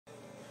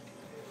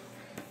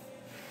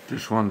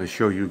Just wanted to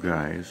show you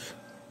guys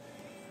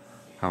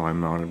how I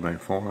mounted my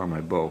phone on my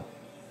bow,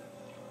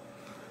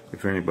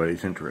 if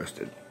anybody's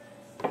interested.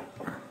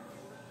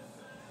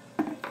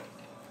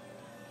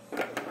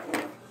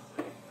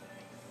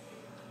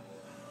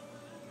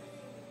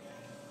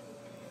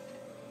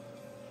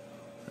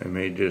 I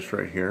made this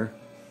right here.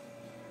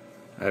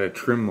 I had a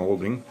trim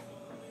molding,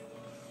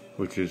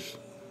 which is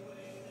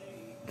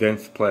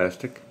dense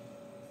plastic,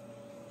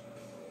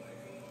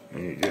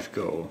 and you just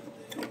go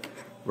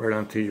right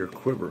onto your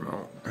quiver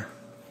mount.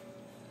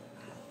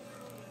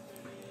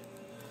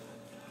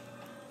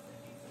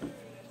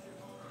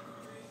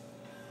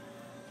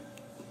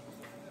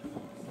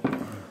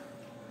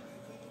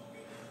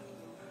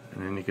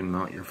 And then you can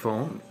mount your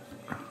phone.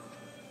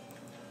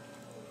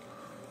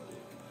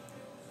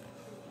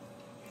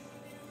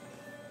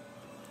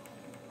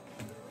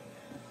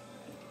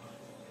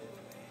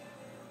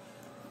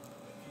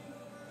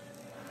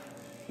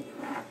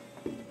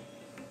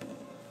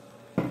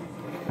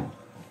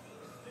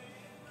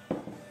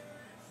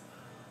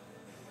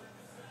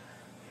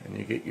 And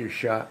you get your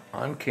shot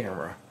on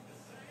camera.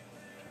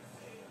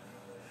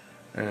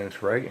 And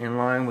it's right in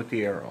line with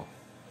the arrow.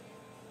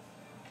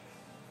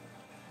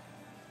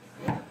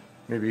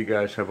 Maybe you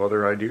guys have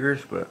other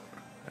ideas, but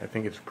I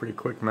think it's a pretty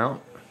quick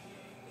mount.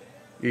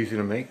 Easy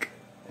to make.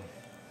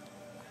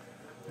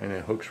 And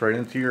it hooks right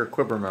into your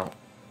quiver mount.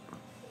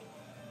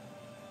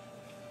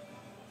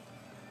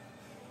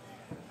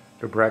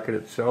 The bracket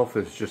itself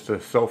is just a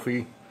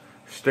selfie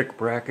stick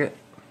bracket,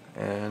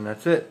 and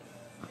that's it.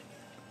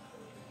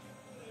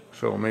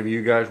 So maybe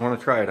you guys want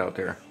to try it out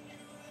there.